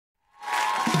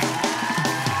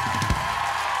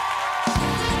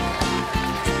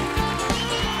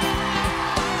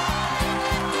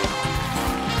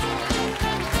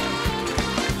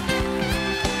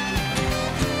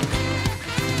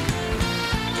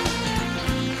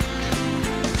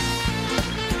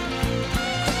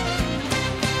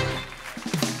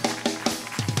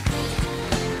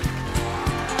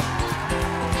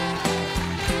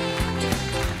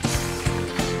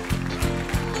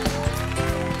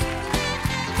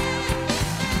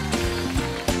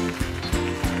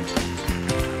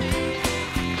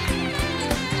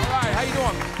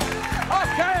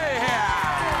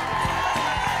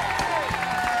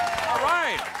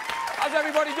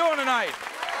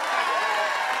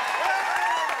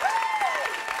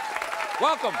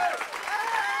Welcome.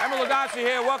 Emeril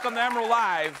here. Welcome to Emeril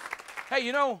Live. Hey,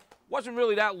 you know, wasn't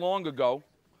really that long ago.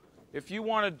 If you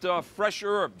wanted fresh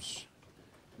herbs,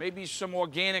 maybe some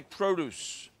organic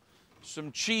produce,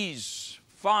 some cheese,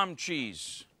 farm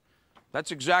cheese,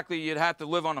 that's exactly, you'd have to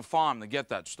live on a farm to get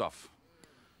that stuff.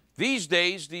 These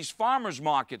days, these farmers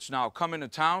markets now come into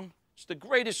town. It's the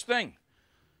greatest thing.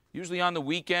 Usually on the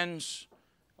weekends,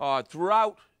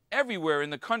 throughout everywhere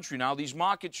in the country now, these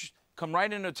markets come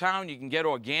right into town. You can get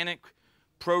organic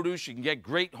produce. You can get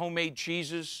great homemade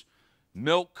cheeses,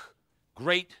 milk,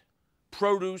 great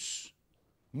produce,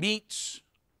 meats,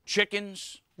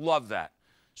 chickens. Love that.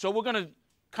 So we're going to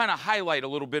kind of highlight a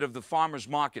little bit of the farmers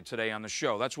market today on the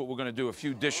show. That's what we're going to do, a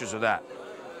few dishes of that.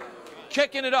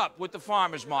 Kicking it up with the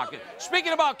farmers market.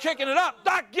 Speaking about kicking it up,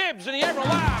 Doc Gibbs in the Emeril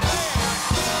Live.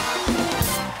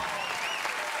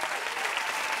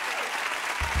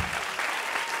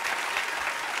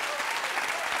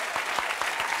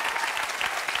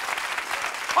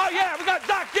 Oh, yeah, we got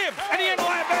Doc Gibbs and the Emeril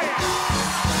Live Band.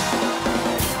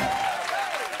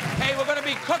 Hey, we're going to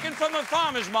be cooking from the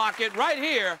farmers market right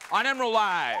here on Emeril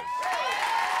Live.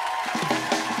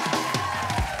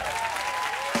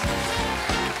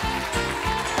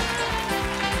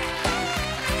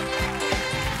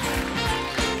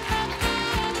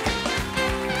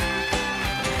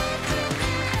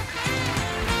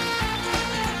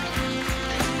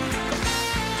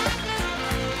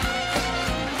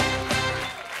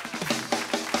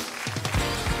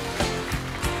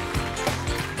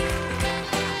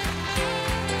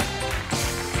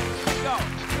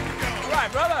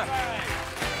 Brother.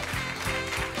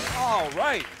 All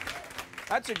right.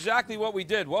 That's exactly what we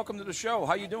did. Welcome to the show.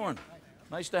 How you doing?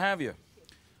 Nice to have you.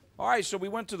 All right, so we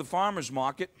went to the farmer's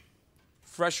market,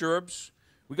 fresh herbs.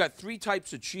 We got 3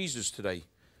 types of cheeses today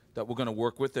that we're going to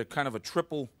work with. They're kind of a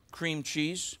triple cream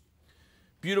cheese.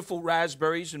 Beautiful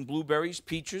raspberries and blueberries,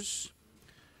 peaches.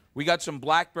 We got some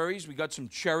blackberries. We got some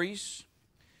cherries.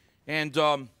 And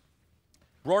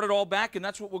brought it all back, and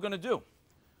that's what we're going to do.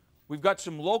 We've got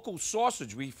some local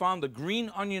sausage. We found the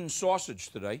green onion sausage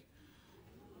today.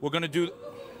 We're going to do...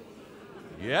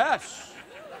 Yes.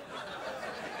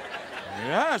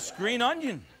 Yes, green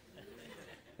onion.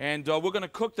 And we're going to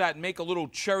cook that and make a little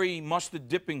cherry mustard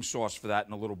dipping sauce for that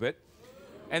in a little bit.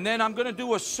 And then I'm going to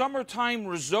do a summertime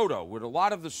risotto with a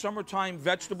lot of the summertime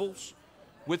vegetables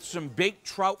with some baked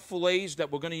trout fillets that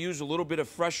we're going to use a little bit of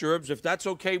fresh herbs, if that's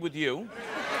okay with you.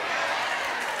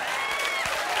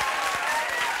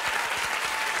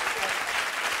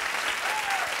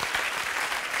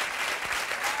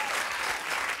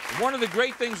 One of the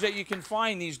great things that you can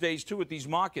find these days, too, at these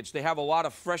markets, they have a lot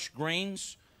of fresh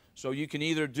grains, so you can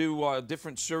either do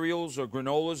different cereals or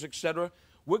granolas, etc.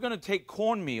 We're going to take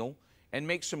cornmeal and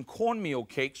make some cornmeal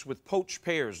cakes with poached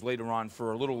pears later on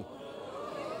for a little...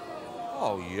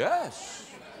 Oh, yes.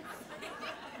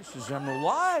 This is Emeril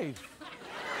Live.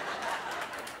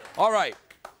 All right.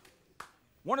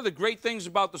 One of the great things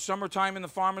about the summertime in the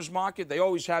farmer's market, they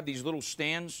always have these little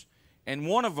stands, and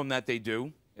one of them that they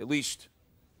do, at least...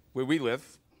 where we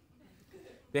live,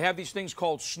 they have these things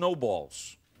called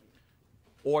snowballs,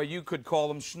 or you could call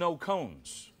them snow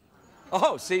cones.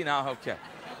 Oh, see now, okay.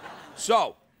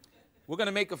 So, we're going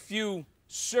to make a few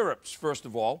syrups, first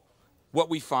of all, what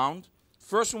we found.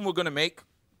 First one we're going to make,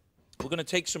 we're going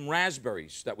to take some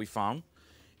raspberries that we found,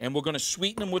 and we're going to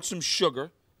sweeten them with some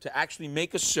sugar to actually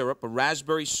make a syrup, a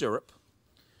raspberry syrup,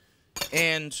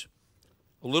 and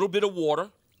a little bit of water,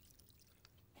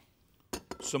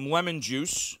 some lemon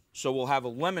juice, so we'll have a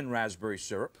lemon raspberry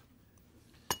syrup,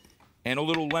 and a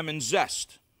little lemon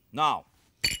zest. Now,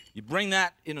 you bring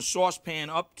that in a saucepan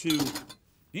up to,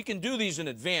 you can do these in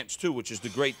advance too, which is the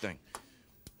great thing.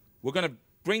 We're going to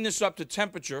bring this up to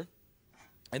temperature,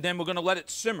 and then we're going to let it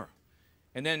simmer.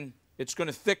 And then it's going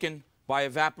to thicken by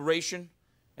evaporation,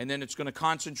 and then it's going to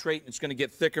concentrate, and it's going to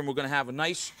get thicker, and we're going to have a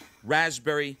nice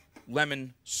raspberry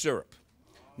lemon syrup.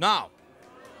 Now,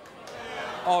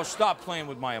 oh, stop playing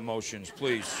with my emotions,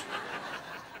 please.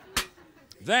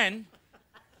 Then,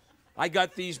 I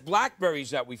got these blackberries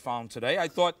that we found today. I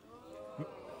thought,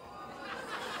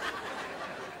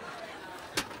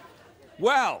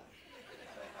 well,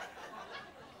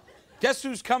 guess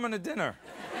who's coming to dinner?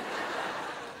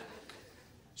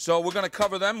 So we're going to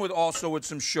cover them with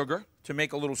some sugar to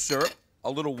make a little syrup, a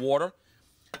little water.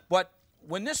 But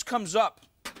when this comes up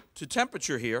to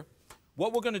temperature here,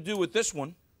 what we're going to do with this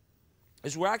one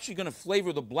is we're actually going to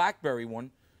flavor the blackberry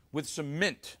one with some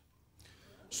mint.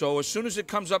 So as soon as it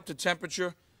comes up to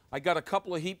temperature, I got a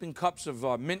couple of heaping cups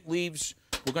of mint leaves.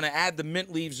 We're going to add the mint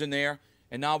leaves in there,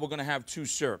 and now we're going to have 2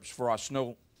 syrups for our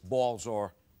snowballs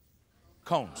or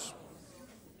cones.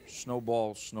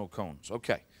 Snowballs, snow cones.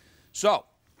 Okay. So,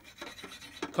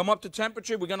 come up to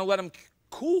temperature. We're going to let them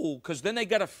cool because then they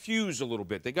got to fuse a little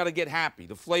bit. They got to get happy.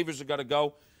 The flavors are got to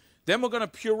go. Then we're going to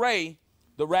puree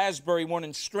the raspberry one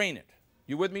and strain it.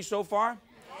 You with me so far?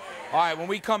 All right, when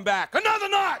we come back, another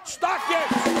notch. Stock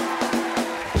Gibbs.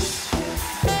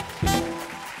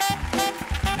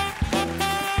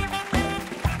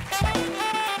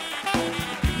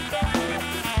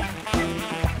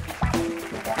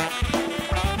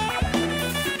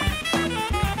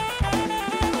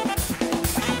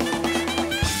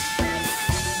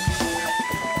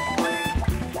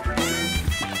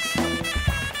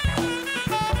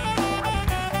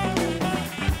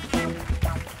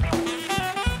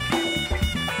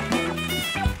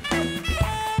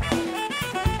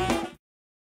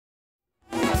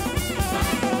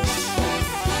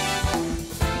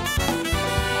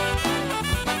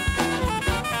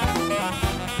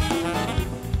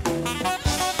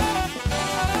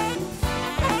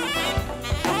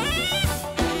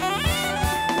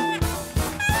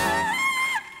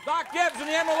 Gibbs and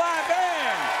the Emeril Live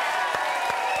Band.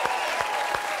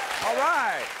 All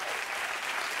right.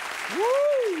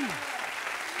 Woo!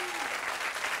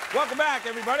 Welcome back,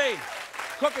 everybody.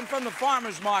 Cooking from the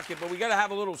farmer's market, but we got to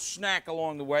have a little snack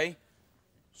along the way.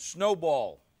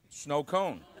 Snowball, snow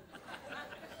cone.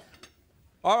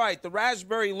 All right, the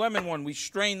raspberry lemon one, we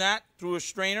strain that through a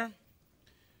strainer.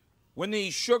 When the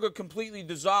sugar completely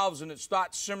dissolves and it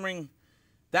starts simmering,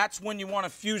 that's when you want to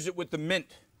fuse it with the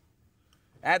mint.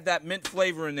 Add that mint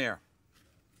flavor in there.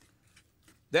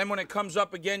 Then when it comes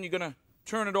up again, you're going to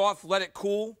turn it off, let it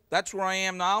cool. That's where I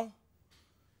am now.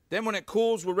 Then when it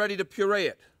cools, we're ready to puree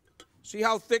it. See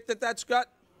how thick that's got?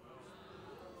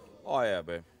 Oh, yeah,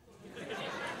 babe.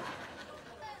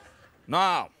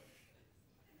 Now,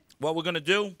 what we're going to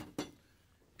do,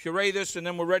 puree this, and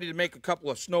then we're ready to make a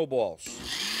couple of snowballs.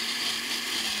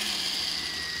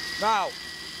 Now,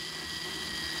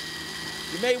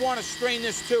 you may want to strain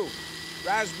this too.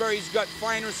 Raspberries got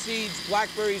finer seeds,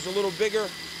 blackberries a little bigger,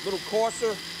 a little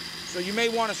coarser, so you may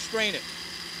want to strain it.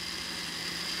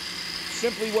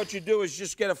 Simply what you do is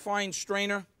just get a fine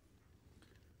strainer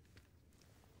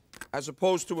as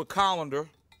opposed to a colander,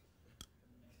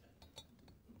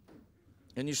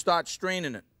 and you start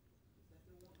straining it.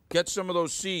 Get some of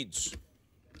those seeds.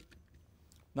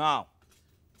 Now,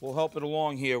 we'll help it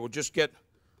along here. We'll just get,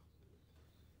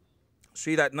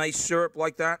 see that nice syrup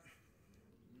like that?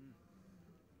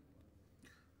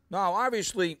 Now,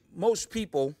 obviously, most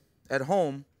people at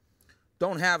home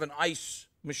don't have an ice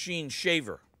machine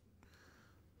shaver.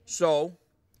 So,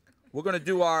 we're going to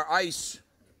do our ice.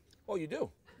 Oh, you do?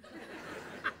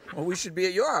 Well, we should be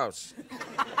at your house.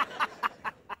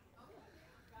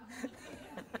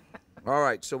 All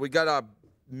right, so we got our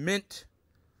mint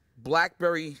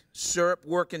blackberry syrup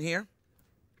working here.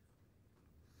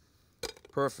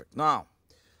 Perfect. Now,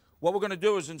 what we're going to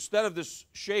do is instead of this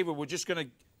shaver, we're just going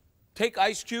to take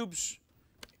ice cubes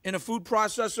in a food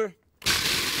processor,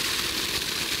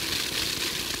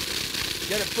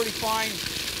 get it pretty fine.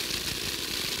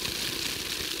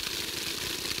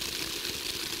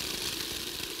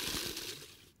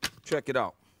 Check it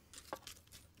out.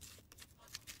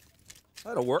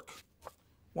 That'll work.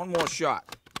 One more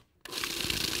shot.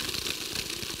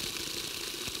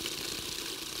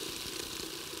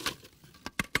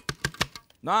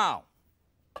 Now,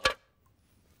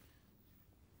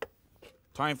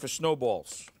 time for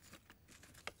snowballs.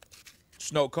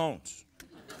 Snow cones.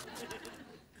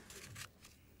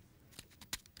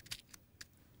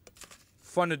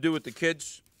 Fun to do with the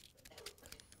kids.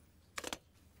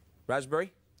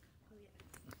 Raspberry?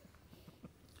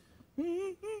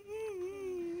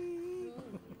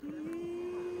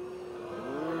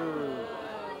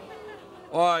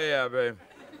 Oh, yeah, babe.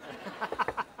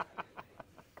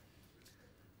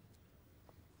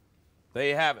 There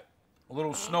you have it. A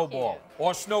little snowball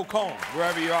or snow cone,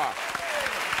 wherever you are.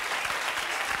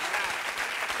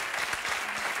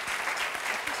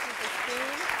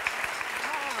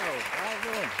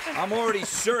 I'm already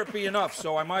syrupy enough,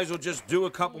 so I might as well just do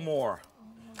a couple more.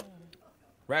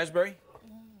 Raspberry?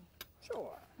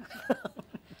 Sure.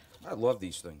 I love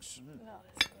these things. No,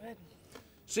 it's good.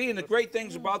 See, and the great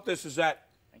things about this is that,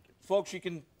 folks, you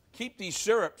can keep these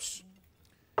syrups,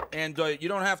 and you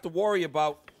don't have to worry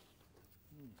about.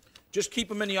 Just keep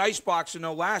them in the ice box, and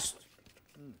they'll last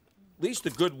at least a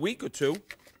good week or two.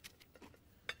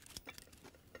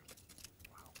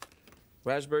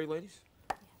 Raspberry, ladies?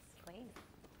 Yes, please.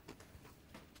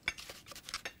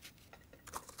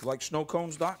 You like snow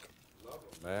cones, Doc? Love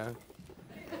them, man.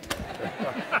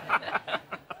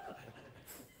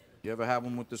 You ever have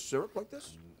one with the syrup like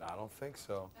this? I don't think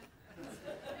so.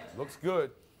 Looks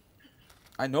good.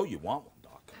 I know you want one,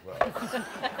 Doc. Well,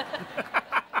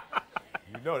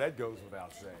 you know that goes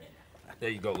without saying. There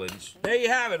you go, ladies. There you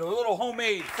have it, a little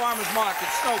homemade farmer's market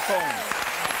snow cone.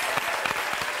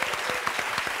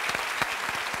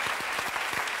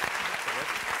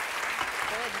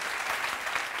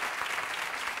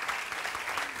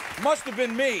 Must have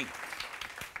been me.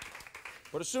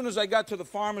 But as soon as I got to the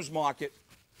farmer's market,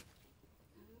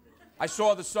 I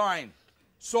saw the sign,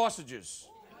 sausages.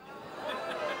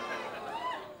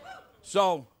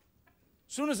 So,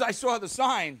 as soon as I saw the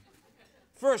sign,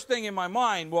 first thing in my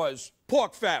mind was,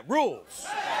 pork fat rules.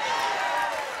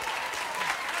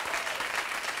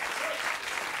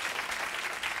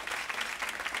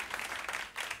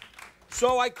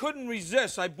 So I couldn't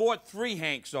resist. I bought 3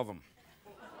 hanks of them.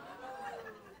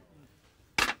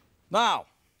 Now,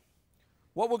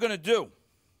 what we're going to do,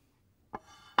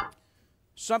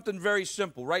 something very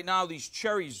simple. Right now, these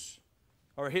cherries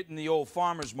are hitting the old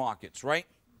farmers markets, right?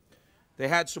 They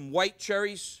had some white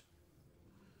cherries,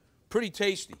 pretty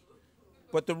tasty.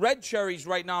 But the red cherries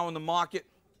right now in the market,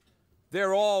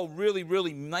 they're all really,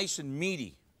 really nice and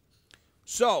meaty.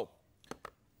 So,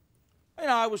 you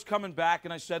know, I was coming back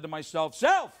and I said to myself,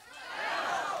 Self!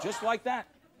 Just like that.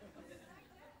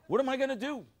 What am I going to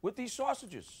do with these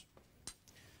sausages?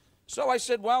 So I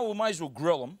said, well, we might as well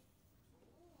grill them.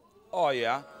 Oh,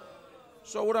 yeah.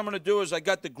 So what I'm going to do is I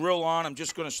got the grill on. I'm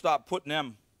just going to start putting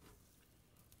them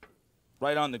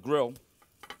right on the grill.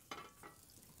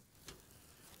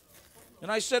 And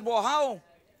I said, well,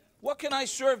 what can I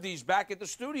serve these back at the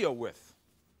studio with?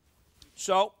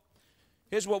 So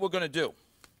here's what we're going to do.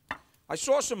 I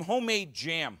saw some homemade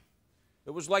jam.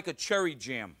 It was like a cherry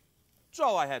jam. That's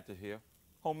all I had to hear.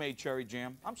 Homemade cherry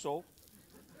jam. I'm sold.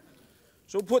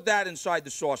 So we'll put that inside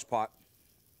the sauce pot.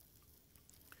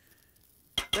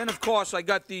 Then, of course, I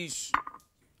got these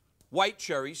white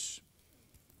cherries.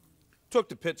 Took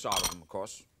the pits out of them, of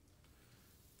course.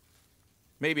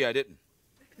 Maybe I didn't.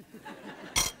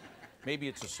 Maybe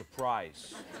it's a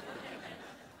surprise.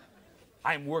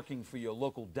 I'm working for your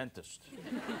local dentist.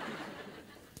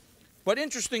 But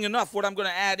interesting enough, what I'm going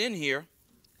to add in here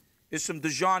is some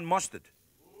Dijon mustard.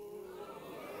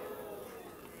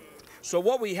 So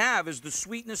what we have is the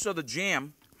sweetness of the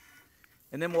jam,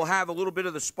 and then we'll have a little bit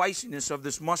of the spiciness of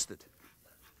this mustard.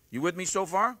 You with me so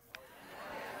far?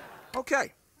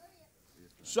 Okay.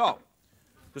 So,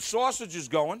 the sausage is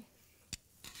going.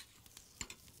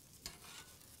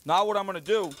 Now what I'm going to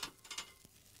do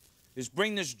is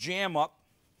bring this jam up.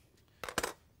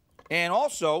 And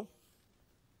also,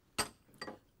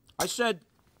 I said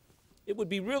it would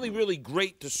be really, really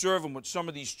great to serve them with some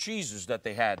of these cheeses that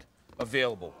they had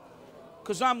available.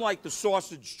 Because I'm like the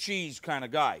sausage cheese kind of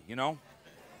guy, you know?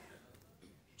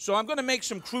 So I'm going to make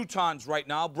some croutons right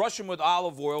now, brush them with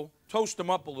olive oil, toast them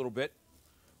up a little bit.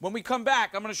 When we come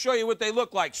back, I'm going to show you what they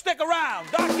look like. Stick around.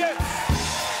 Doc Gibbs.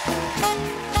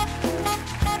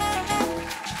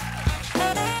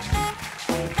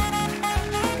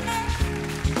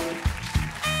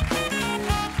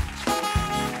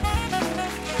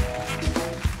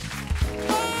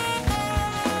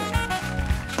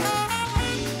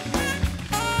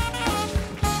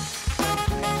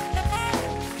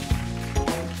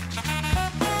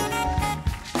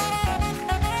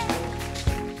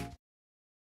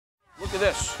 Look at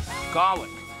this, garlic,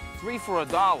 3 for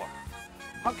 $1.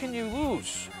 How can you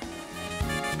lose?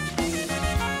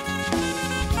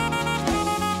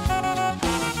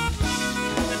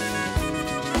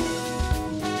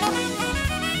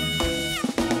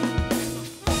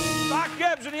 Doc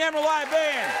Gibbs and the Emeril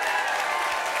Band.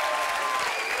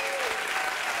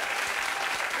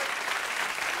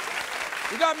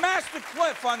 We got Master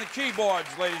Cliff on the keyboards,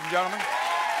 ladies and gentlemen.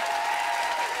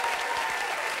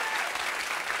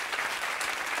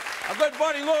 A good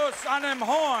buddy Lewis on them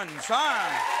horns,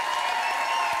 huh?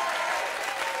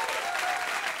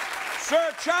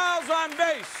 Sir Charles on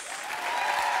bass.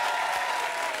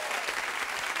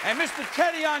 And Mr.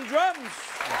 Teddy on drums.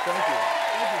 Well, thank you.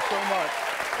 Thank you so much.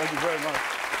 Thank you very much.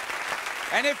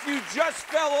 And if you just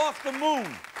fell off the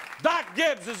moon, Doc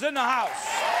Gibbs is in the house.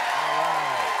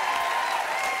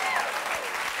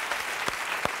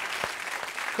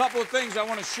 A couple of things I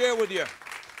want to share with you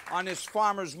on this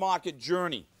farmer's market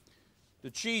journey. The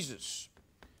cheeses.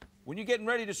 When you're getting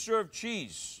ready to serve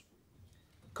cheese,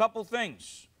 a couple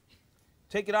things.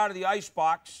 Take it out of the ice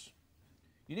box.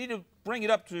 You need to bring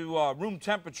it up to room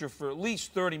temperature for at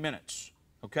least 30 minutes.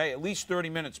 Okay, at least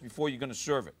 30 minutes before you're going to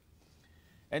serve it.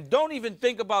 And don't even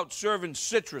think about serving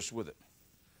citrus with it.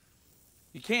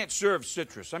 You can't serve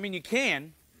citrus. I mean, you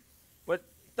can, but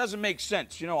it doesn't make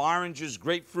sense. You know, oranges,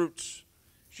 grapefruits,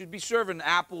 Should be serving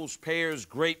apples, pears,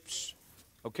 grapes,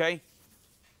 okay?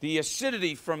 The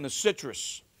acidity from the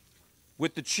citrus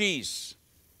with the cheese,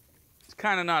 it's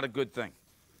kind of not a good thing.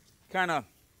 Kind of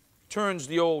turns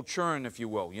the old churn, if you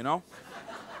will, you know?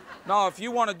 Now, if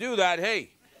you want to do that,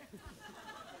 hey.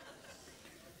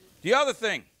 The other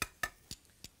thing,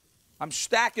 I'm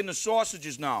stacking the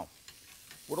sausages now.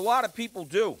 What a lot of people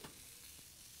do,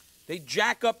 they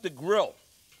jack up the grill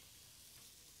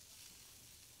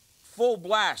full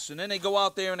blast, and then they go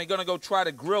out there and they're going to go try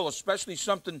to grill, especially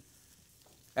something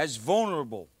as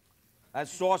vulnerable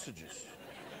as sausages.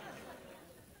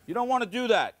 You don't want to do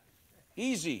that.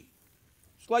 Easy.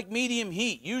 It's like medium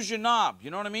heat. Use your knob.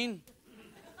 You know what I mean?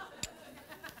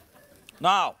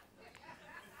 Now,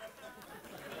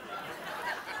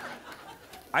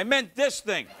 I meant this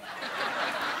thing.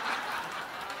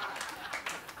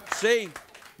 See?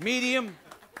 Medium.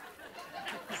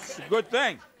 It's a good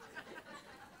thing.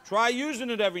 Try using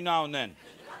it every now and then.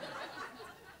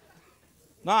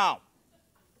 Now.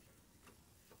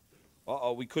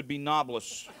 Uh-oh, we could be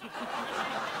knobless.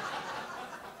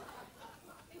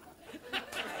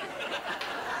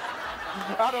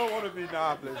 I don't want to be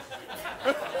knobless.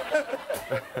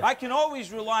 I can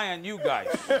always rely on you guys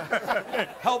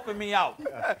helping me out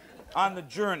on the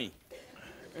journey.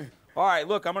 All right,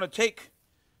 look, I'm going to take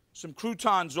some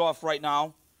croutons off right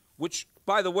now, which,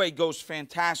 by the way, goes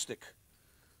fantastic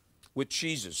with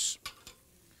cheeses.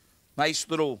 Nice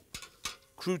little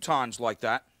croutons like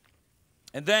that.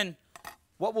 And then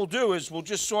what we'll do is we'll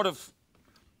just sort of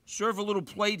serve a little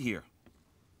plate here.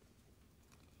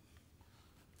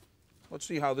 Let's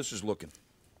see how this is looking.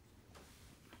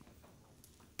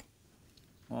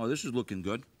 Oh, this is looking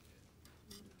good.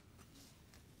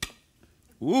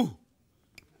 Ooh.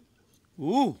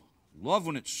 Ooh. Love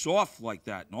when it's soft like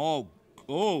that. Oh,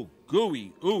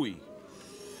 gooey, ooey.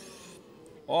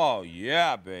 Oh,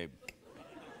 yeah, babe.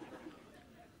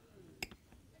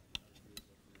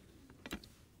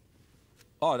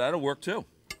 Oh, that'll work too.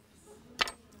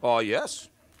 Oh, yes.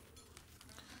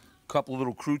 Couple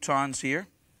little croutons here.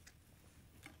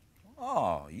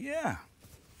 Oh, yeah.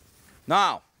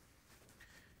 Now,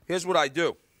 here's what I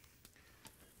do.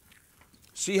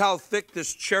 See how thick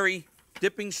this cherry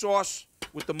dipping sauce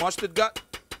with the mustard got?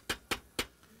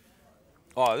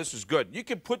 Oh, this is good. You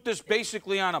could put this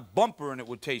basically on a bumper and it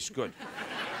would taste good.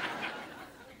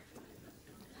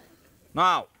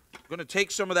 Now, I'm going to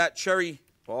take some of that cherry,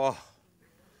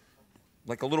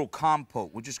 like a little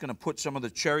compote. We're just going to put some of the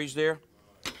cherries there.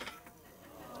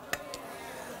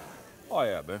 Oh,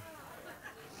 yeah, man.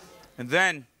 And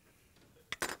then,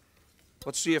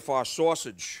 let's see if our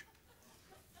sausage,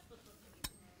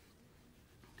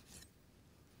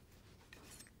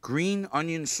 green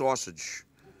onion sausage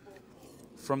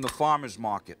from the farmer's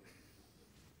market.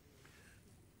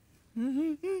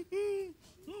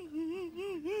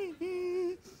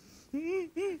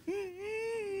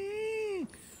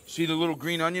 See the little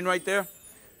green onion right there?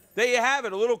 There you have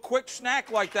it, a little quick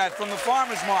snack like that from the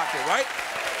farmer's market, right?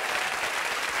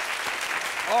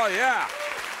 Oh, yeah.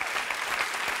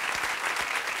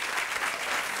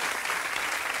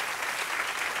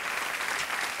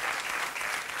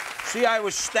 See, I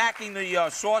was stacking the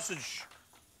sausage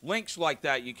links like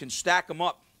that. You can stack them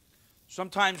up.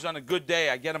 Sometimes on a good day,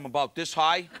 I get them about this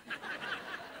high.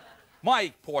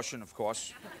 My portion, of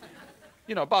course.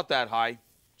 You know, about that high.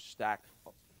 Stack.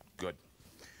 Oh, good.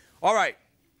 All right.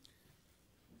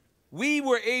 We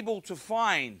were able to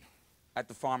find at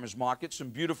the farmer's market some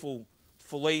beautiful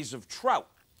fillets of trout.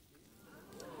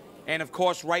 And of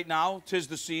course, right now, 'tis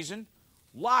the season.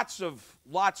 Lots of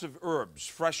herbs,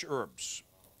 fresh herbs.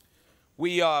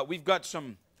 We've got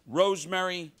some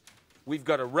rosemary, we've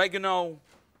got oregano,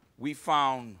 we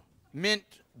found mint,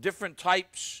 different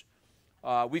types.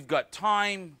 We've got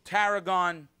thyme,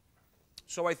 tarragon.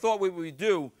 So I thought what we'd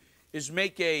do is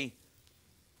make a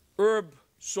herb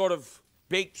sort of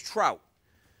baked trout.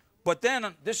 But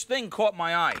then this thing caught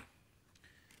my eye,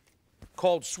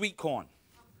 called sweet corn.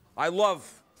 I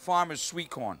love farmer's sweet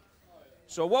corn.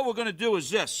 So what we're going to do is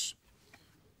this.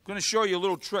 I'm going to show you a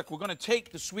little trick. We're going to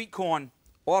take the sweet corn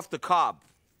off the cob.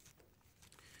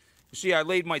 You see, I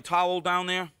laid my towel down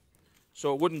there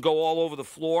so it wouldn't go all over the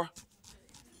floor.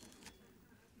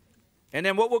 And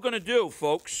then what we're going to do,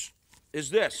 folks, is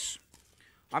this.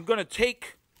 I'm going to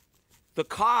take the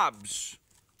cobs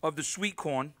of the sweet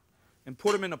corn and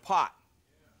put them in a pot.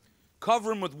 Cover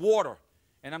them with water.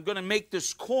 And I'm going to make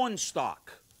this corn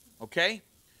stock, okay?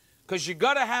 Because you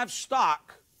got to have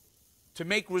stock to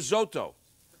make risotto.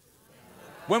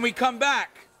 When we come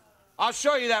back, I'll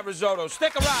show you that risotto.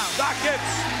 Stick around. Doc Gibbs.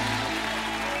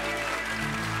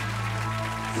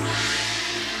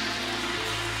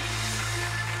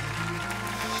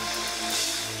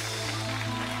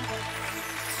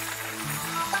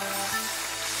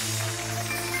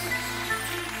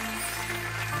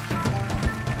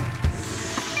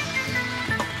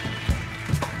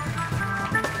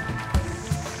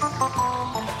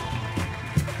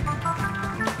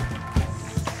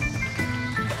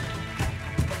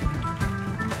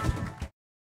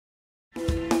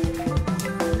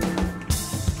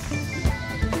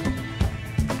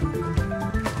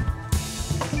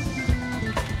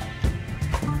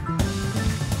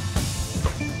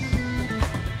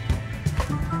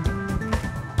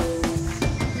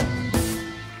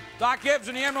 Jack Gibbs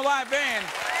and the Emeril Live Band.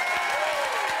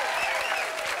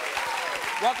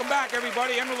 Welcome back,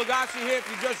 everybody. Emeril Lagasse here. If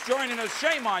you're just joining us,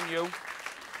 shame on you.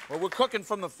 Well, we're cooking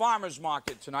from the farmer's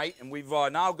market tonight, and we've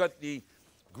now got the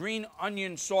green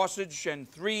onion sausage and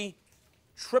 3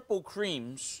 triple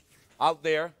creams out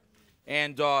there.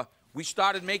 And we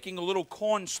started making a little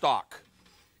corn stock,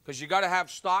 because you got to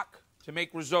have stock to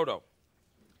make risotto.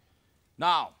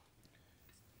 Now,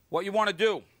 what you want to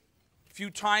do, a few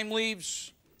thyme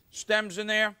leaves, stems in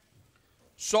there,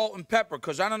 salt and pepper,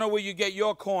 because I don't know where you get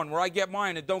your corn. Where I get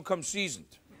mine, it don't come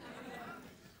seasoned.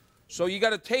 So you got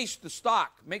to taste the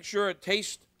stock. Make sure it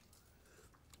tastes.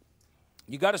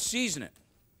 You got to season it.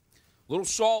 Little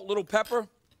salt, little pepper.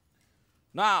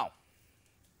 Now,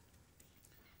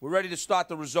 we're ready to start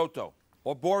the risotto,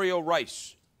 or borio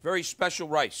rice. Very special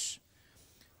rice.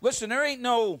 Listen, there ain't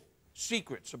no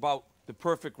secrets about the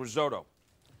perfect risotto.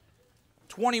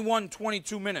 21,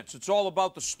 22 minutes. It's all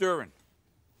about the stirring.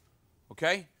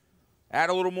 Okay? Add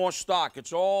a little more stock.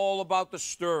 It's all about the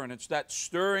stirring. It's that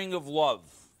stirring of love.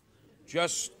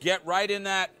 Just get right in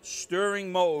that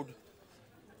stirring mode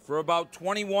for about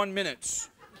 21 minutes.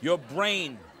 Your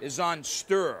brain is on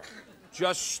stir.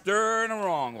 Just stirring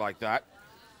along like that.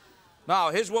 Now,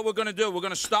 here's what we're going to do. We're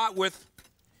going to start with,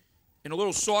 in a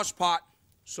little sauce pot,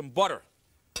 some butter.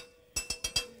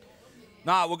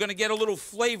 Now, we're going to get a little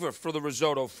flavor for the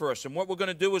risotto first. And what we're going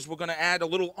to do is we're going to add a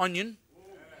little onion,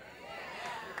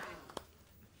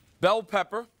 bell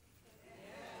pepper.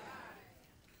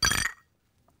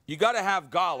 You got to have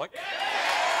garlic.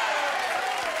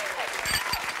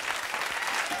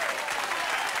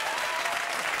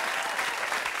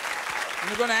 And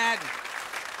you're going to add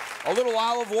a little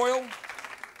olive oil.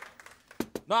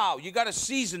 Now, you got to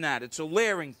season that. It's a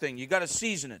layering thing. You got to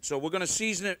season it. So we're going to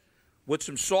season it with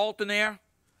some salt in there.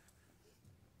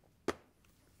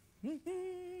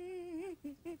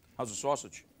 How's the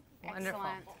sausage? Wonderful.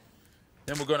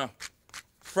 Then we're going to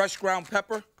fresh ground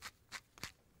pepper.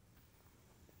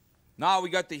 Now we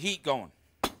got the heat going.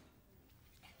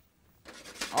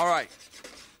 All right.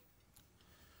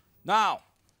 Now,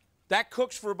 that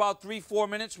cooks for about 3-4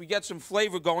 minutes. We get some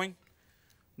flavor going.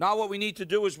 Now what we need to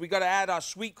do is we got to add our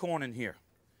sweet corn in here.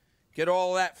 Get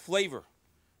all that flavor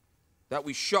that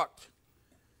we shucked.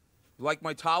 You like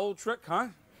my towel trick, huh?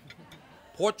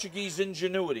 Portuguese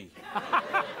ingenuity.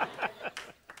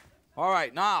 All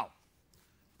right, now,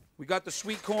 we got the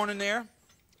sweet corn in there.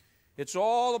 It's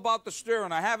all about the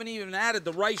stirring. I haven't even added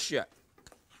the rice yet.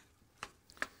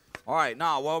 All right,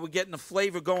 now, while we're getting the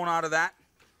flavor going out of that.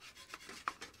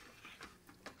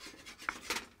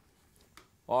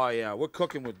 Oh, yeah, we're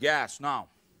cooking with gas now.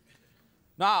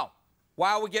 Now,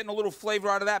 while we're getting a little flavor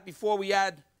out of that, before we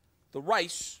add the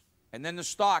rice, and then the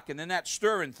stock, and then that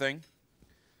stirring thing,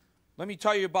 let me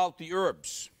tell you about the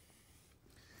herbs.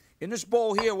 In this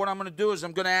bowl here, what I'm going to do is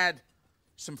I'm going to add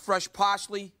some fresh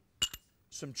parsley,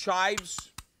 some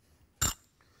chives,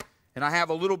 and I have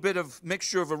a little bit of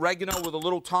mixture of oregano with a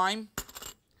little thyme.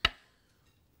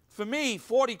 For me,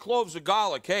 40 cloves of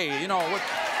garlic, hey, you know what?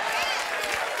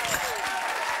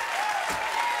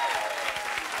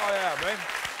 Oh, yeah, man.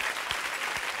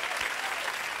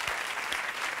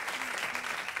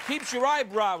 Keeps your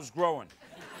eyebrows growing.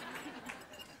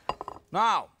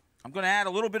 Now, I'm going to add a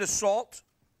little bit of salt.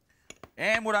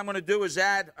 And what I'm going to do is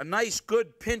add a nice,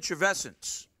 good pinch of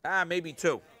essence. Maybe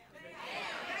 2.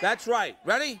 That's right.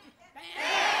 Ready?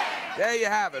 There you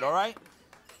have it, all right?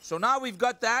 So now we've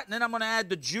got that, and then I'm going to add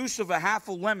the juice of a half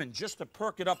a lemon just to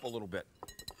perk it up a little bit.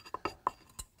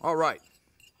 All right.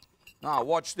 Now,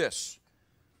 watch this.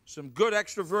 Some good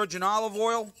extra virgin olive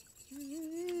oil.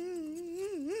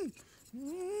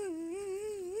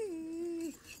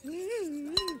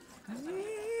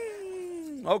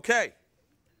 Okay.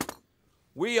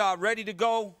 We are ready to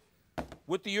go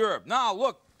with the herb. Now,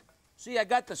 look. See, I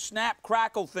got the snap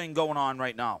crackle thing going on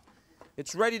right now.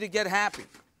 It's ready to get happy.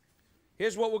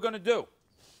 Here's what we're going to do.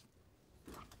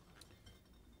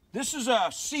 This is a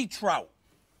sea trout.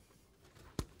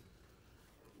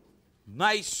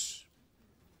 Nice,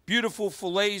 beautiful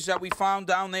fillets that we found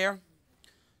down there.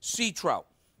 Sea trout.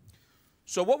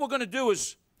 So what we're going to do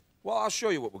is, well, I'll show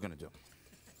you what we're going to do.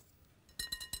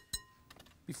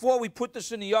 Before we put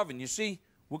this in the oven, you see,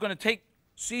 we're going to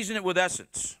season it with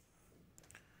essence.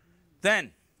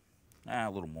 Then, a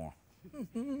little more.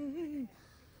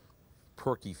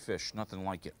 Perky fish, nothing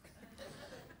like it.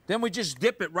 Then we just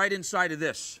dip it right inside of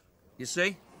this. You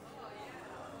see?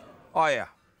 Oh, yeah.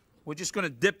 We're just going to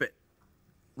dip it.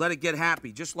 Let it get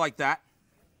happy, just like that.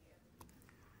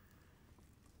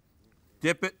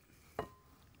 Dip it.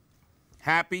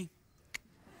 Happy.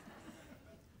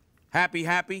 Happy,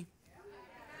 happy.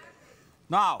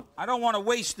 Now, I don't want to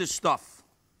waste this stuff.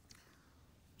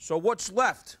 So what's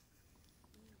left?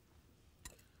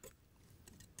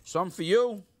 Some for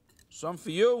you, some for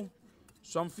you,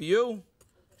 some for you,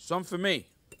 some for me.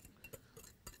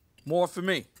 More for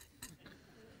me.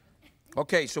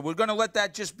 Okay, so we're going to let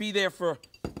that just be there for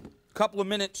a couple of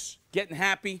minutes, getting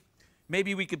happy.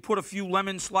 Maybe we could put a few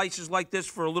lemon slices like this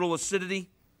for a little acidity.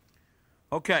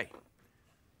 Okay.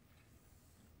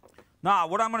 Now,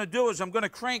 what I'm going to do is I'm going to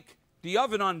crank the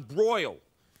oven on broil.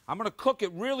 I'm going to cook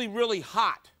it really, really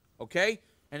hot, okay?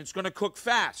 And it's going to cook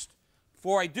fast.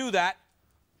 Before I do that,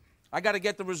 I got to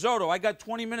get the risotto. I got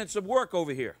 20 minutes of work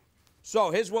over here. So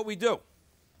here's what we do.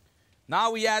 Now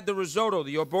we add the risotto,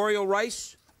 the arborio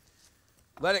rice.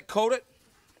 Let it coat it.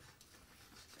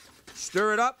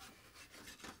 Stir it up.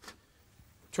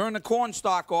 Turn the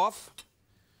cornstarch off.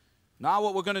 Now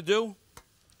what we're going to do,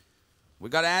 we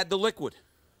got to add the liquid.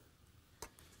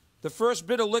 The first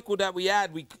bit of liquid that we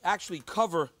add, we actually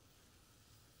cover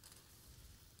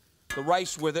the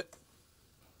rice with it.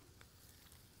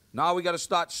 Now we got to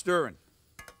start stirring.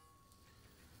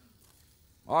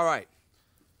 All right.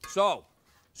 So,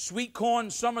 sweet corn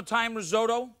summertime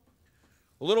risotto,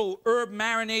 a little herb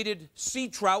marinated sea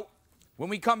trout. When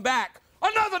we come back,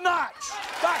 another notch.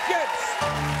 Doc Gibbs.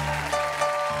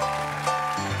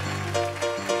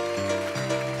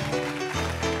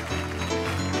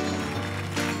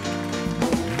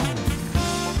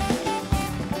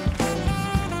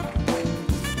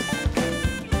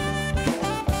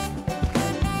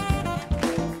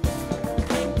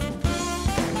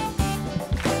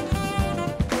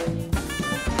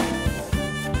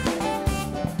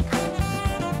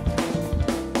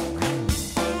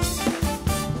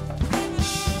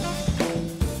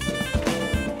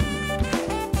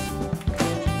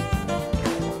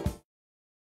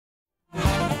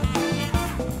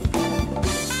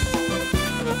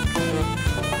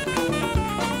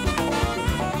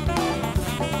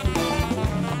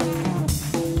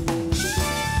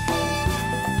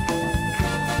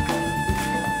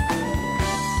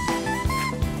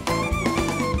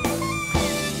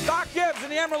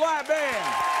 Emeril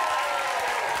Band.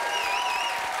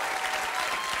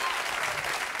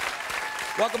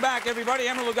 Welcome back, everybody.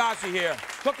 Emeril Lagasse here,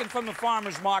 cooking from the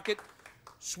farmer's market,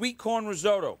 sweet corn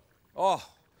risotto. Oh,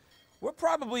 we're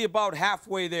probably about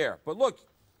halfway there. But look,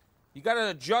 you got to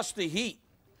adjust the heat,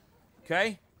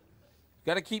 okay?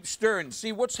 Got to keep stirring.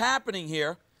 See what's happening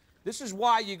here? This is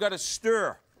why you got to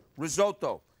stir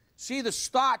risotto. See, the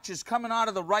starch is coming out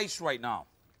of the rice right now.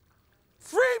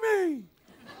 Free me!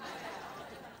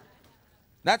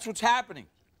 That's what's happening.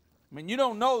 I mean, you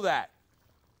don't know that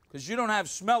because you don't have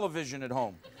smell-o-vision at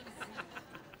home.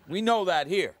 We know that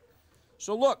here.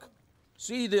 So look,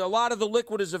 see, a lot of the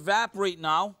liquid is evaporating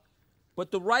now,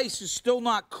 but the rice is still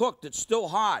not cooked. It's still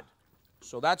hard.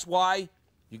 So that's why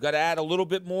you got to add a little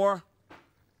bit more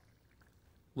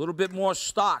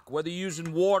stock, whether you're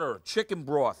using water, chicken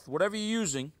broth, whatever you're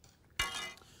using.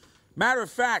 Matter of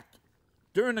fact,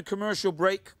 during the commercial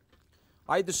break,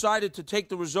 I decided to take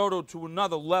the risotto to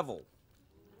another level.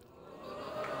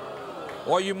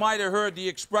 Or you might have heard the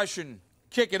expression,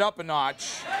 kick it up a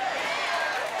notch.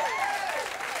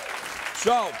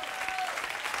 So,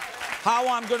 how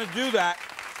I'm going to do that,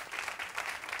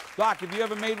 Doc, have you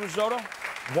ever made risotto?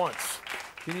 Once.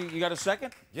 You got a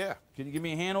second? Yeah. Can you give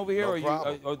me a hand over here? No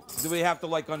problem. Or do we have to,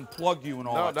 like, unplug you and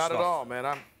all that stuff? No, not at all,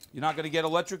 man. You're not going to get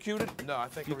electrocuted? No, I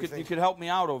think you could help me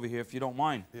out over here if you don't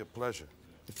mind. Yeah, pleasure.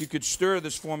 If you could stir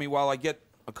this for me while I get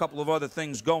a couple of other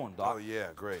things going, Doc. Oh, yeah,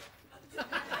 great.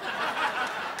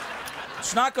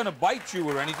 It's not going to bite you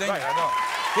or anything. Right, I know.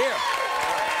 Here,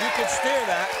 you can stir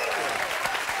that.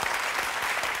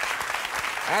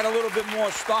 Add a little bit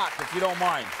more stock if you don't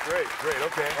mind. Great,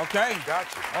 okay. Okay?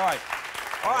 Gotcha. All right.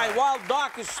 All right, while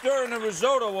Doc is stirring the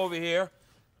risotto over here,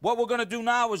 what we're going to do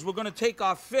now is we're going to take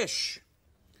our fish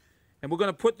and we're going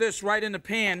to put this right in the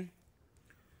pan.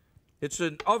 It's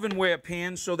an ovenware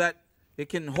pan so that it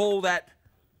can hold that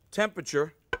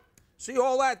temperature. See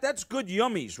all that? That's good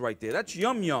yummies right there. That's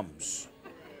yum-yums.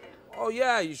 Oh,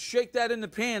 yeah, you shake that in the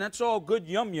pan. That's all good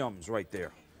yum-yums right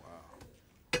there.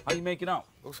 Wow. How you make it out?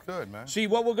 Looks good, man. See,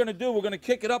 what we're going to do, we're going to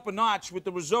kick it up a notch with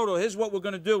the risotto. Here's what we're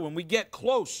going to do. When we get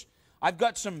close, I've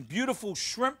got some beautiful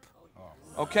shrimp,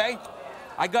 okay?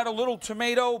 I got a little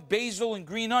tomato, basil, and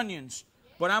green onions.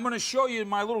 But I'm going to show you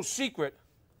my little secret.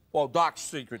 Well, Doc's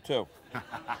secret, too.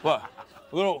 But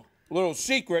little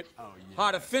secret,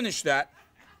 how to finish that.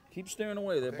 Keep stirring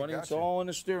away there, buddy. It's all in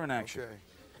the stirring action. Okay.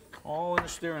 All in the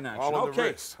stirring action. All in the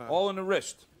wrist, huh? All in the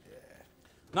wrist. Yeah.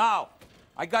 Now,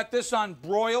 I got this on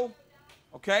broil,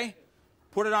 okay?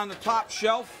 Put it on the top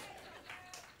shelf.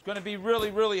 It's going to be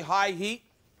really, really high heat.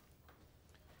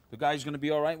 The guy's going to be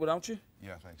all right without you?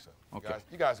 Yeah, I think so. Okay.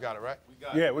 You guys got it, right?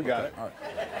 Yeah, we got it. All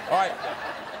right. All right.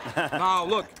 Now,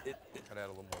 look. Gotta add a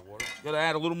little more water. Got to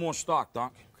add a little more stock,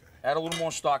 Doc. Okay. Add a little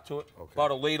more stock to it. Okay.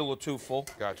 About a ladle or two full.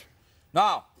 Gotcha.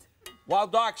 Now, while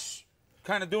Doc's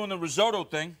kind of doing the risotto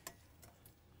thing,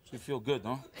 you feel good,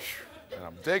 no? And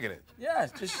I'm digging it. Yeah,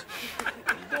 it's just, you're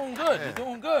doing good. Man. You're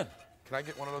doing good. Can I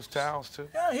get one of those towels, too?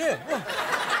 Yeah, here. Look.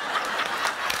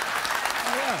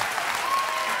 Oh, yeah.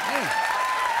 Hey.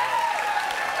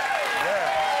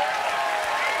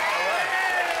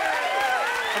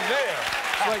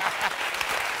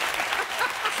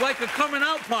 It's like a coming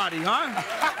out party, huh?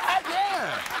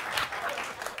 Yeah.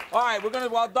 All right,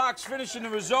 while Doc's finishing the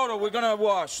risotto, we're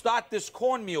gonna start this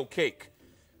cornmeal cake.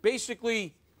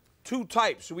 Basically, 2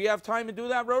 types. Do we have time to do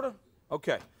that, Rhoda?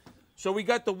 Okay. So we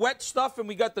got the wet stuff and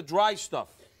we got the dry stuff.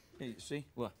 Here, you see?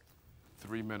 Look.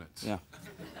 3 minutes. Yeah.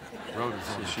 Rhoda's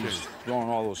on the She's case. throwing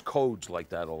all those codes like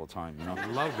that all the time, you know? I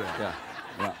love that. Yeah,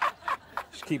 yeah.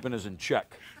 She's keeping us in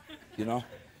check, you know?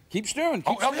 Keep stirring,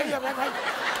 keep stirring. right.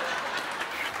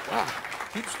 Wow.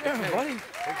 Keep stirring, buddy.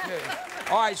 Okay.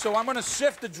 All right, so I'm going to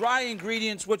sift the dry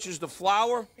ingredients, which is the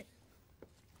flour.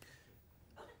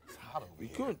 It's hot over We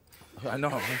here. could. I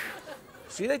know.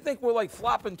 See, they think we're like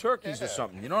flopping turkeys or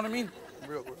something. You know what I mean?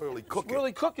 Really cooking. It's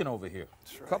really cooking over here.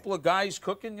 Right. A couple of guys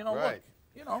cooking, you know, Right. look,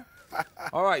 you know.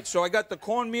 All right, so I got the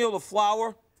cornmeal, the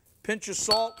flour, pinch of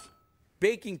salt,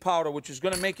 baking powder, which is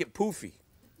going to make it poofy.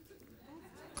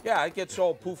 Yeah, it gets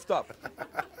all poofed up.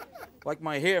 Like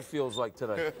my hair feels like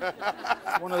today.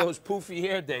 It's one of those poofy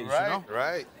hair days, Right, you know?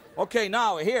 right. Okay,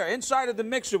 now here, inside of the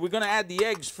mixer, we're going to add the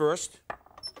eggs first.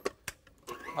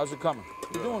 How's it coming?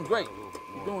 You're doing great.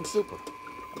 You're doing super.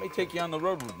 I may take you on the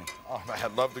road with me. Oh,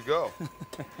 I'd love to go.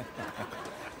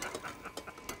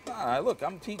 All right, look,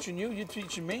 I'm teaching you, you're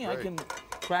teaching me. I Great. can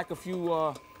crack a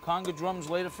few conga drums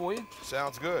later for you.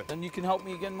 Sounds good. Then you can help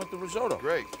me again with the risotto.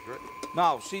 Great, great.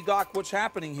 Now, see, Doc, what's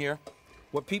happening here?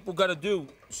 What people got to do,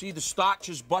 see the starch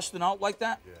is busting out like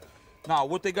that? Yeah. Now,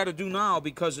 what they got to do now,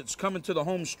 because it's coming to the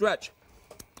home stretch.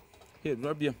 Here,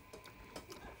 rub you.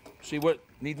 See what?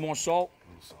 Need more salt?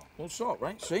 A little salt,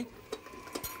 right? See?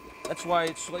 That's why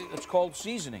it's called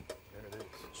seasoning. There it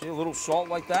is. See, a little salt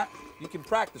like that? You can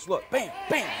practice. Look, bam,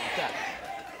 bam, like that.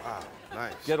 Wow,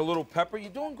 nice. Get a little pepper.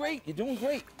 You're doing great. You're doing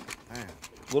great. Man.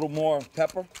 A little more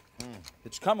pepper.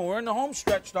 It's coming. We're in the home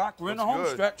stretch, Doc. We're in the Looks home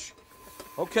good. stretch.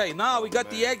 Okay, now we got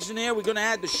the man. eggs in there. We're going to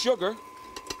add the sugar.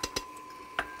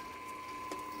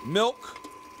 Milk.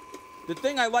 The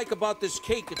thing I like about this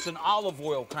cake, it's an olive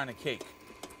oil kind of cake.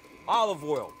 Olive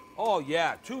oil. Oh,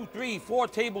 yeah. 2, 3, 4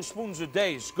 tablespoons a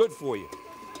day is good for you.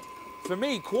 For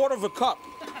me, 1/4 cup.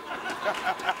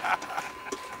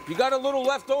 You got a little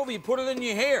left over, you put it in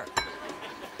your hair.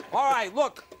 All right,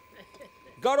 look.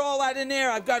 Got all that in there.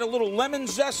 I've got a little lemon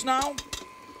zest now.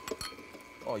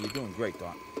 Oh, you're doing great,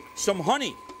 Doc. Some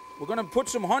honey. We're going to put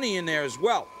some honey in there as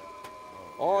well.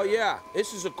 Oh, yeah.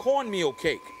 This is a cornmeal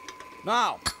cake.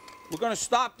 Now, we're going to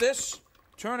stop this,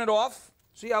 turn it off.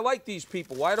 See, I like these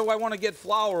people. Why do I want to get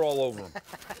flour all over them?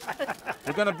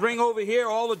 We're going to bring over here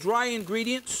all the dry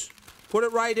ingredients, put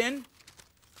it right in.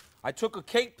 I took a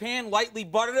cake pan, lightly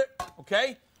buttered it,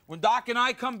 okay? When Doc and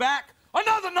I come back,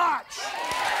 another notch!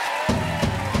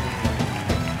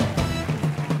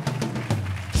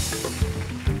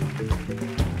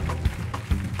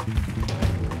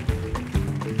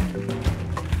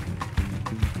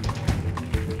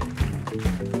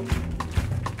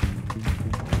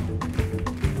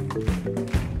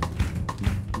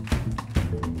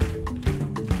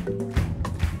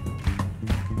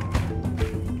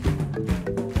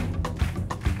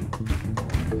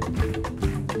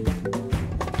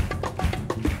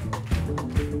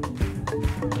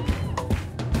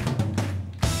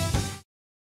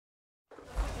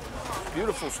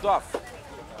 Beautiful stuff.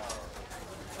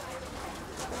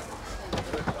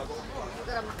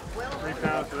 3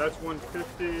 pounds, so that's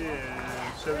 150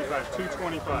 and 75,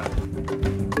 225.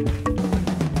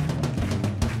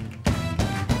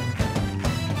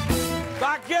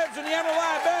 Doc Gibbs and the Emeril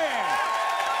Live Band.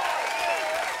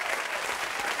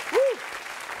 Woo!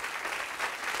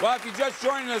 Well, if you're just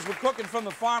joining us, we're cooking from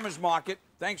the farmer's market.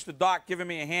 Thanks to Doc giving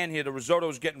me a hand here. The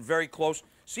risotto's getting very close.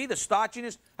 See the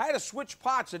starchiness? I had to switch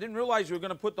pots. I didn't realize you were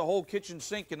going to put the whole kitchen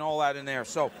sink and all that in there.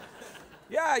 So,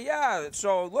 yeah.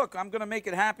 So, look, I'm going to make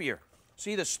it happier.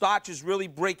 See, the starch is really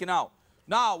breaking out.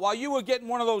 Now, while you were getting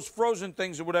one of those frozen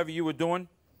things or whatever you were doing,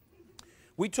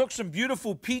 we took some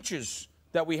beautiful peaches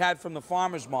that we had from the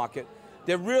farmer's market.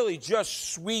 They're really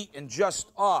just sweet and just,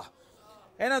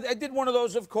 And I did one of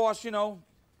those, of course, you know,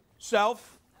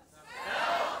 self.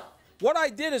 what I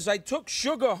did is I took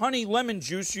sugar, honey, lemon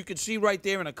juice, you can see right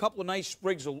there, and a couple of nice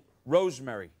sprigs of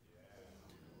rosemary.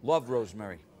 Love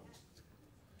rosemary.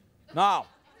 Now,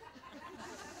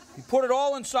 you put it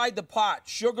all inside the pot.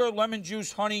 Sugar, lemon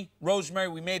juice, honey, rosemary.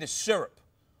 We made a syrup,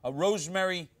 a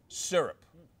rosemary syrup,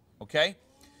 okay?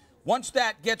 Once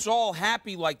that gets all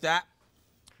happy like that,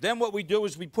 then what we do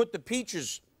is we put the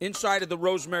peaches inside of the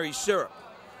rosemary syrup.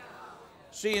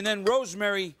 See, and then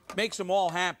rosemary makes them all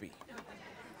happy.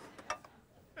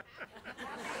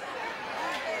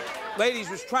 Ladies,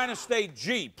 was trying to stay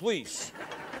G, please.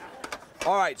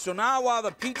 All right, so now while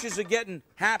the peaches are getting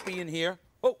happy in here,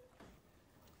 oh,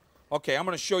 okay, I'm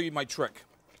going to show you my trick.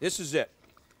 This is it.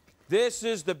 This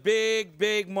is the big,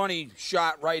 big money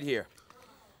shot right here.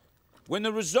 When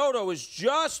the risotto is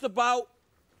just about,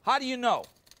 how do you know?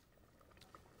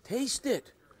 Taste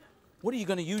it. What, are you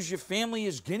going to use your family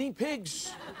as guinea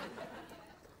pigs?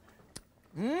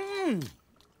 Mmm.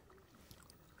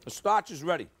 The starch is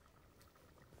ready.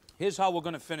 Here's how we're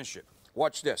going to finish it.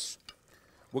 Watch this.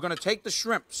 We're going to take the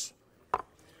shrimps,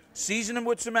 season them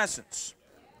with some essence.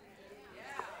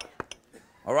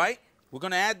 All right? We're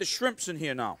going to add the shrimps in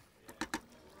here now.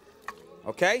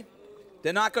 Okay?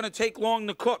 They're not going to take long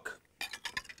to cook.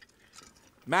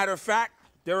 Matter of fact,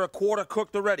 they're a quarter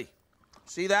cooked already.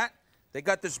 See that? They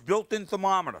got this built-in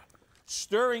thermometer.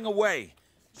 Stirring away.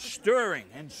 Stirring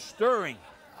and stirring.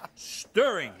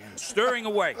 Stirring and stirring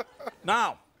away.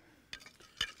 Now,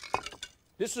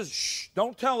 this is, shh,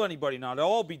 don't tell anybody now. They'll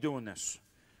all be doing this.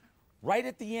 Right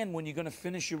at the end when you're going to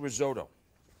finish your risotto,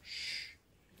 shh,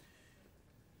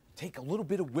 take a little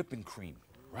bit of whipping cream,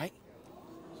 right?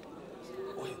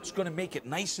 Oh, it's going to make it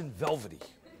nice and velvety.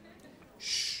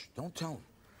 Shh, don't tell them.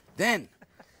 Then,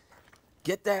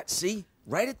 get that, see?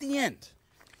 Right at the end,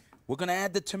 we're going to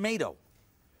add the tomato.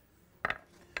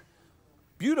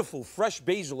 Beautiful fresh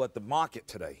basil at the market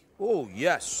today. Oh,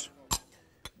 yes.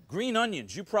 Green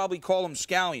onions, you probably call them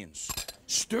scallions.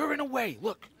 Stirring away,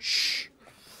 look, shh.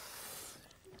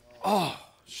 Oh,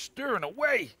 stirring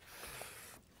away.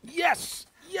 Yes,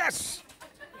 yes,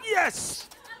 yes.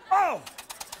 Oh,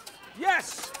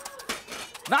 yes.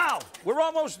 Now, we're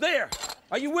almost there.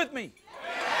 Are you with me?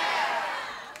 Yeah.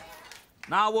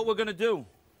 Now what we're gonna do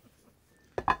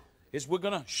is we're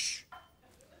gonna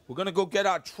go get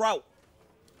our trout,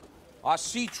 our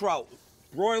sea trout,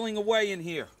 broiling away in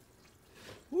here.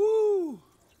 Woo!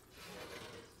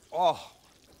 Oh,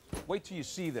 wait till you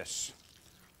see this.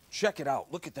 Check it out.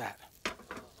 Look at that.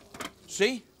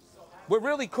 See? We're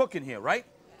really cooking here, right?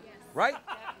 Yes. Right?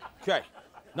 Okay.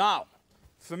 Now,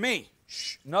 for me,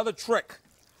 another trick.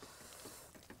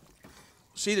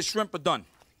 See, the shrimp are done.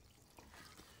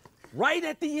 Right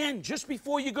at the end, just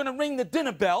before you're going to ring the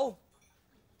dinner bell,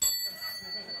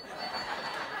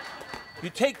 you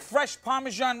take fresh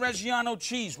Parmesan Reggiano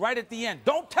cheese right at the end.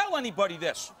 Don't tell anybody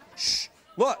this. Shh.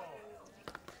 Look.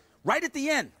 Right at the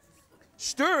end.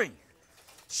 Stirring.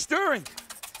 Stirring.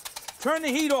 Turn the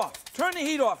heat off. Turn the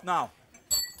heat off now.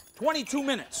 22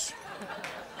 minutes.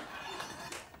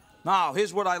 Now,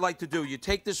 here's what I like to do. You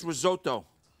take this risotto,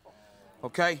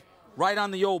 okay? Right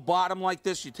on the old bottom like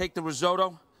this. You take the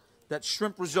risotto, that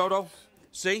shrimp risotto.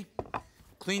 See?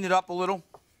 Clean it up a little.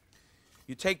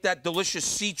 You take that delicious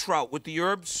sea trout with the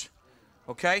herbs,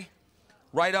 okay?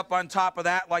 Right up on top of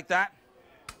that like that.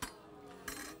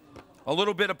 A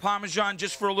little bit of Parmesan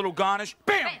just for a little garnish.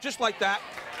 Bam! Just like that.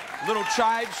 Little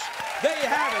chives. There you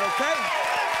have it, okay?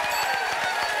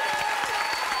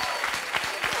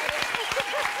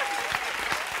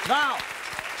 Now,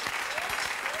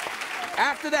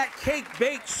 after that cake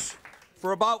bakes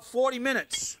for about 40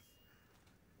 minutes,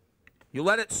 you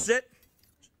let it sit.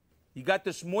 You got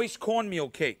this moist cornmeal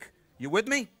cake. You with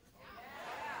me?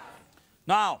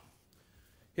 Now,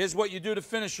 here's what you do to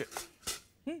finish it.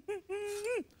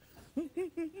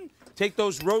 Take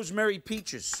those rosemary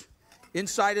peaches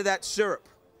inside of that syrup.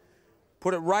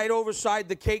 Put it right overside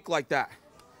the cake like that.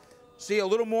 See, a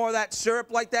little more of that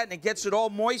syrup like that, and it gets it all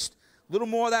moist. A little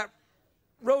more of that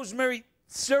rosemary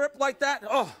syrup like that.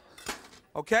 Oh,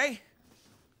 okay?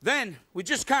 Then we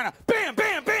just kind of bam,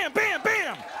 bam, bam, bam,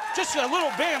 bam. Just a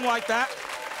little bam like that.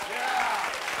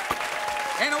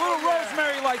 Yeah. And a little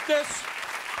rosemary like this.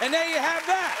 And there you have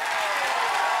that.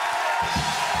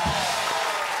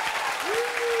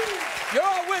 You're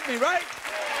all with me, right?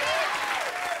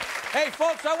 Hey,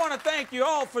 folks, I want to thank you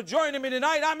all for joining me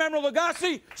tonight. I'm Emeril.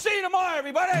 See you tomorrow,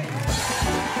 everybody.